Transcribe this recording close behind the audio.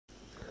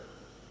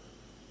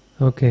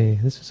Okay,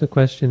 this is a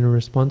question in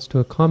response to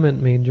a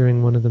comment made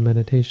during one of the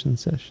meditation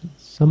sessions.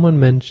 Someone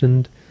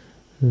mentioned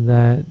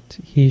that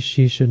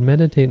she should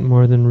meditate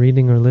more than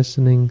reading or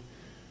listening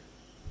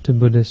to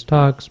Buddhist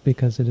talks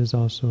because it is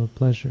also a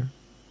pleasure.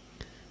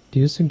 Do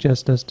you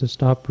suggest us to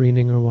stop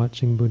reading or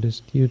watching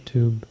Buddhist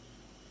YouTube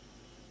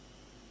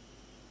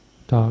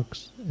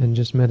talks and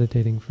just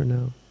meditating for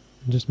now?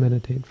 Just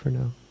meditate for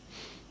now.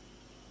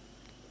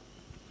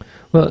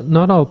 Well,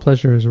 not all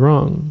pleasure is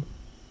wrong.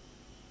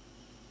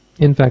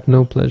 In fact,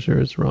 no pleasure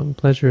is wrong.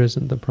 Pleasure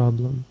isn't the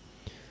problem.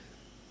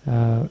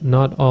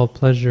 Not all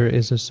pleasure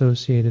is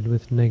associated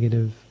with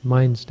negative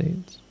mind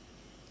states.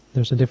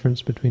 There's a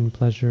difference between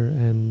pleasure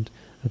and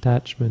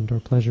attachment, or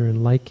pleasure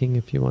and liking,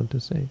 if you want to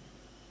say.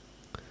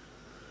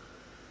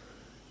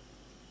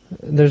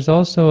 There's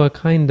also a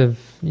kind of,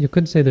 you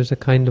could say there's a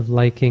kind of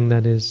liking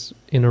that is,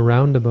 in a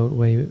roundabout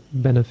way,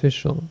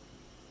 beneficial.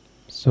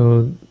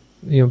 So,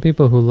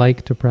 people who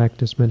like to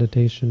practice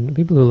meditation,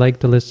 people who like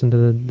to listen to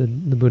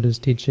the Buddha's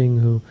teaching,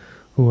 who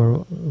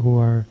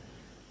are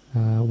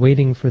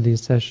waiting for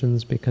these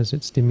sessions because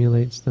it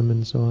stimulates them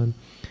and so on,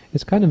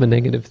 it's kind of a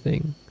negative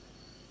thing.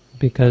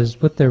 Because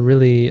what they're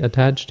really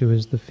attached to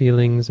is the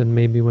feelings, and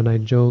maybe when I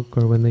joke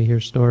or when they hear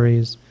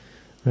stories,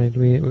 right?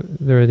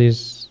 There are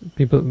these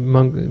people,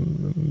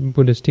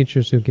 Buddhist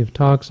teachers who give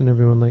talks, and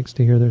everyone likes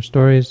to hear their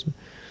stories.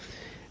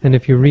 And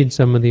if you read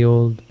some of the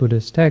old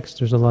Buddhist texts,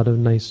 there's a lot of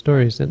nice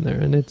stories in there,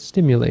 and it's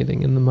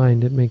stimulating in the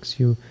mind. It makes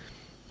you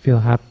feel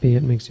happy,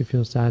 it makes you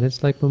feel sad.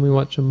 It's like when we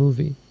watch a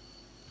movie,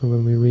 or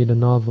when we read a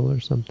novel or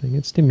something,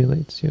 it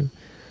stimulates you.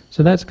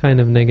 So that's kind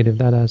of negative,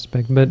 that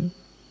aspect. But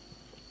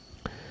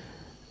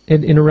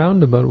in a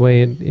roundabout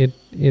way,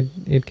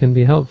 it can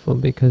be helpful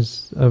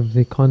because of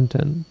the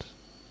content.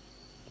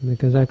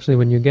 Because actually,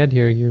 when you get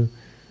here,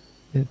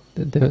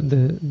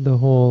 the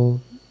whole,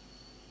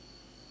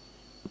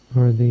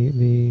 or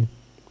the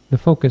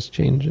focus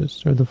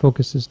changes, or the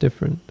focus is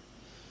different.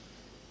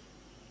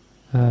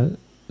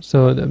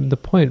 So the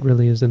point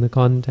really is in the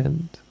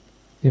content.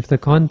 If the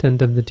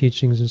content of the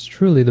teachings is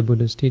truly the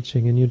Buddha's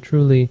teaching, and you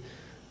truly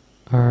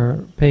are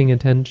paying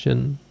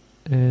attention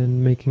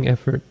and making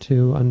effort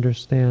to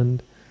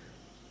understand,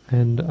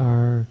 and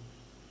are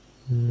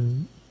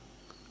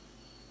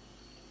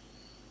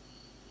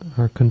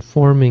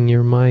conforming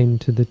your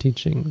mind to the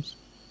teachings,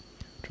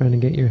 trying to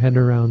get your head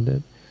around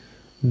it,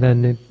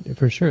 then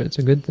for sure it's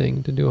a good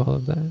thing to do all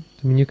of that.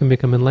 I mean, you can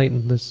become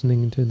enlightened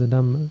listening to the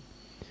Dhamma.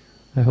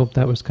 I hope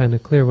that was kind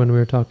of clear when we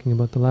were talking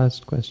about the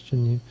last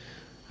question.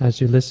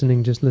 As you're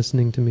listening, just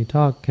listening to me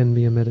talk can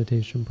be a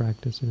meditation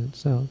practice in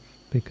itself,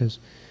 because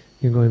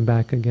you're going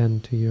back again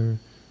to your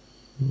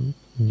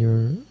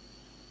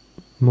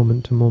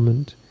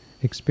moment-to-moment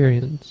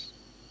experience,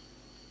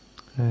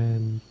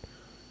 and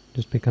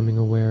just becoming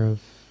aware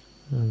of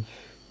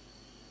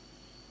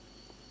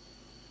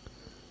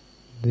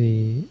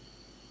the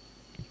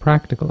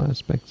practical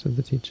aspects of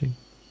the teaching.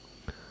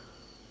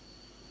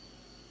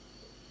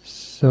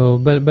 So,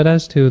 but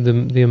as to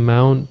the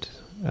amount,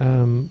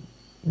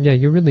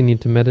 you really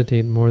need to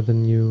meditate more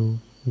than you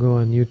go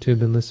on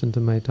YouTube and listen to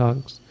my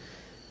talks.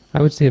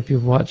 I would say if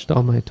you've watched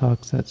all my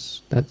talks,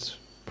 that's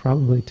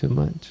probably too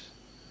much.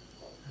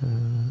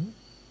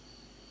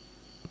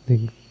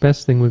 The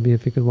best thing would be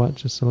if you could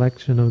watch a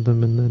selection of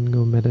them and then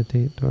go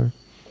meditate, or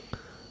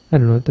I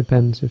don't know, it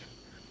depends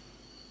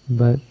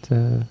but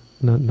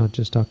not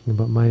just talking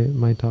about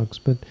my talks,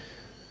 but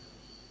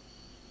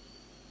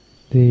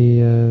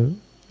you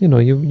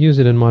use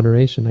it in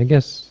moderation. I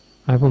guess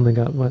I've only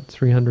got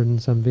 300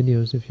 and some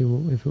videos. If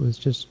it was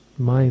just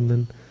mine,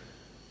 then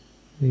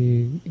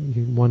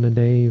one a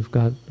day, you've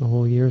got a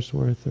whole year's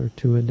worth, or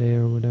 2 a day,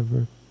 or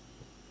whatever.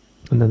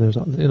 And then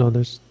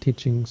there's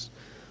teachings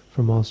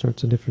from all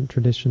sorts of different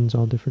traditions,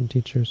 all different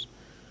teachers.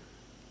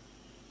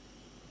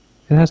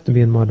 It has to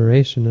be in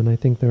moderation, and I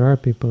think there are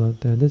people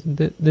out there.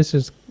 This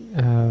is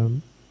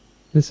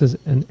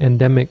an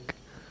endemic.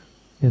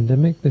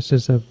 This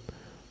is a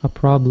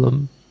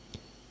problem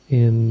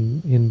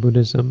in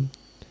Buddhism,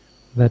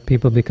 that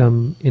people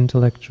become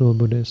intellectual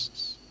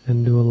Buddhists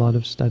and do a lot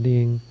of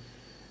studying,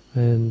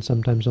 and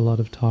sometimes a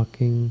lot of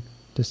talking,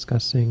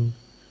 discussing,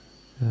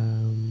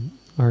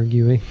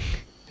 arguing,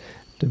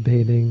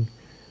 debating,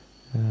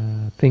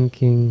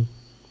 thinking.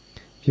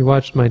 If you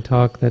watched my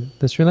talk, that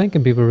the Sri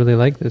Lankan people really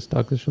like this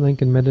talk. The Sri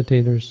Lankan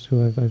meditators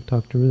who I've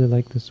talked to really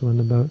like this one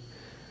about.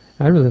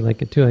 I really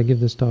like it too. I give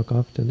this talk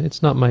often.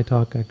 It's not my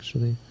talk,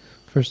 actually.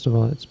 First of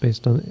all, it's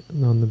based on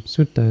the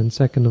sutta, and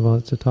second of all,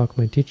 it's a talk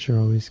my teacher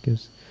always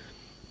gives.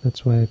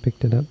 That's why I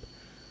picked it up.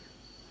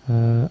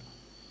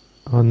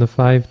 On the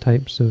 5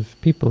 types of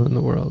people in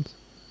the world,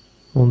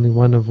 only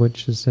one of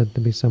which is said to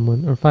be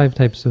someone, or 5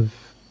 types of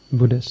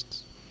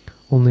Buddhists,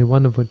 only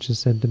one of which is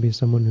said to be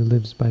someone who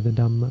lives by the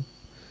Dhamma.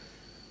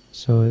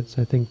 So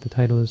I think the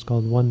title is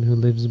called One Who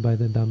Lives by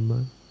the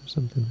Dhamma, or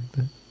something like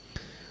that.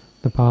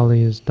 The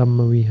Pali is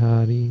Dhamma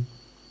Vihari.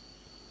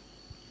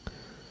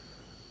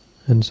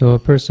 And so a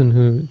person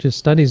who just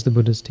studies the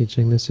Buddha's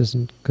teaching, this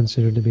isn't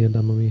considered to be a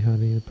Dhamma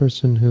Vihari. A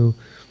person who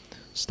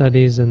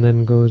studies and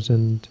then goes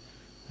and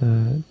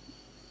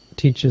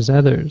teaches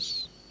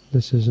others,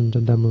 this isn't a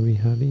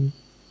Dhammavihari.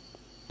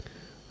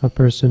 A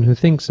person who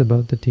thinks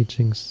about the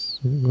teachings,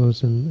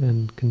 goes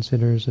and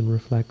considers and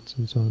reflects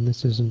and so on,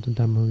 this isn't a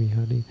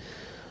Dhammavihari.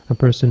 A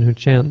person who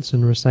chants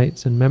and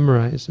recites and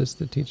memorizes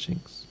the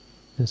teachings,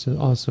 this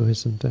also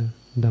isn't a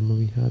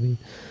Dhammavihari.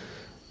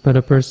 But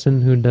a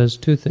person who does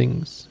two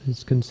things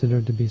is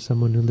considered to be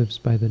someone who lives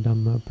by the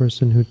Dhamma. A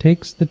person who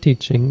takes the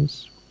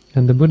teachings,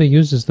 and the Buddha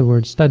uses the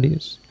word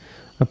studies.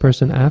 A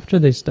person after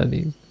they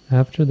study,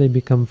 after they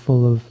become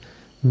full of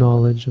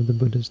knowledge of the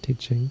Buddha's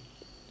teaching.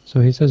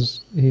 So he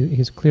says,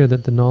 he's clear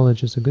that the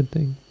knowledge is a good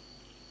thing.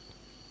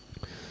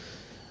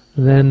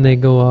 Then they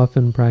go off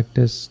and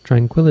practice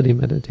tranquility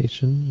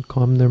meditation,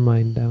 calm their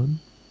mind down,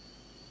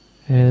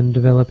 and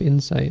develop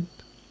insight.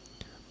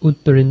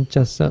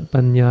 Uttarinchasa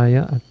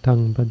panyaya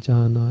attang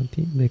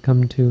bhajanati. They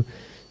come to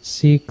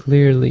see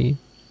clearly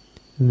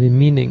the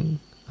meaning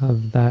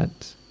of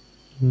that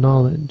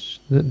knowledge,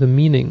 the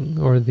meaning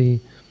or the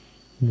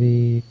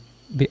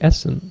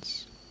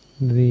essence,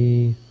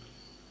 the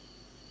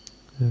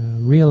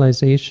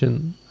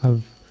realization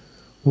of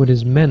what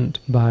is meant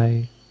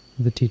by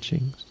the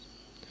teachings.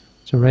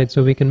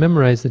 So we can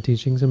memorize the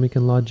teachings and we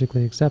can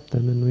logically accept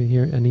them, and we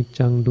hear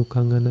anicca,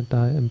 dukkha,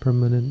 anatta,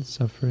 impermanent,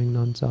 suffering,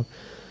 non-self.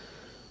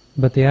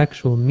 But the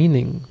actual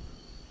meaning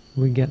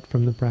we get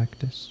from the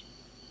practice.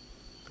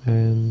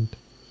 And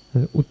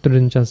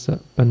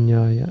uttarinchasa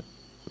panyaya,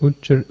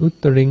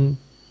 uttarinchasa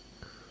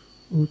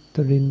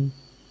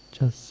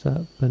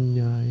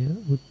panyaya,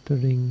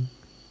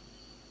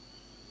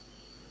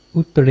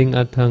 uttaring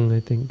atang, I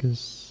think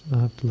is, I'll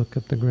have to look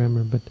up the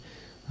grammar, but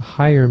a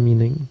higher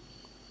meaning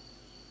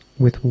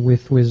with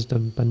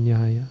wisdom,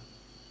 panyaya.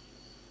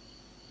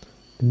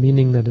 The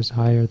meaning that is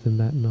higher than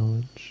that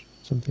knowledge,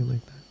 something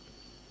like that.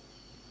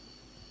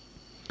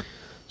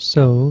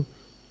 So,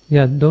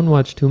 yeah, don't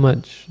watch too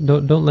much.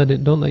 Don't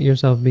let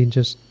yourself be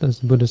just, as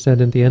the Buddha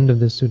said at the end of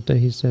this sutta,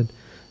 he said,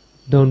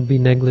 don't be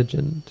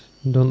negligent.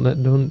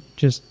 Don't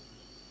just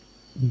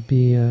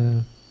be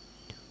a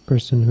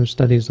person who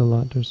studies a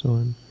lot or so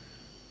on.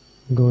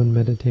 Go and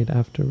meditate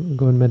after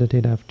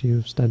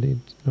you've studied,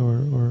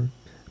 or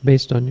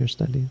based on your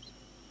studies.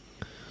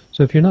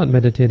 So if you're not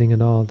meditating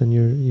at all, then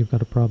you've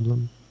got a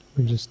problem.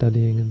 You're just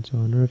studying and so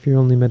on. Or if you're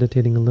only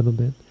meditating a little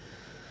bit.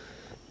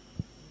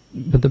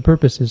 But the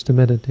purpose is to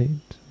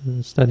meditate.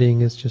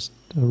 Studying is just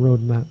a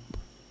roadmap.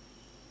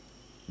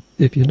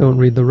 If you don't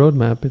read the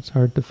roadmap, it's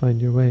hard to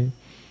find your way.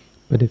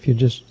 But if you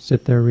just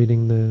sit there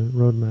reading the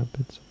roadmap,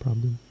 it's a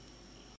problem.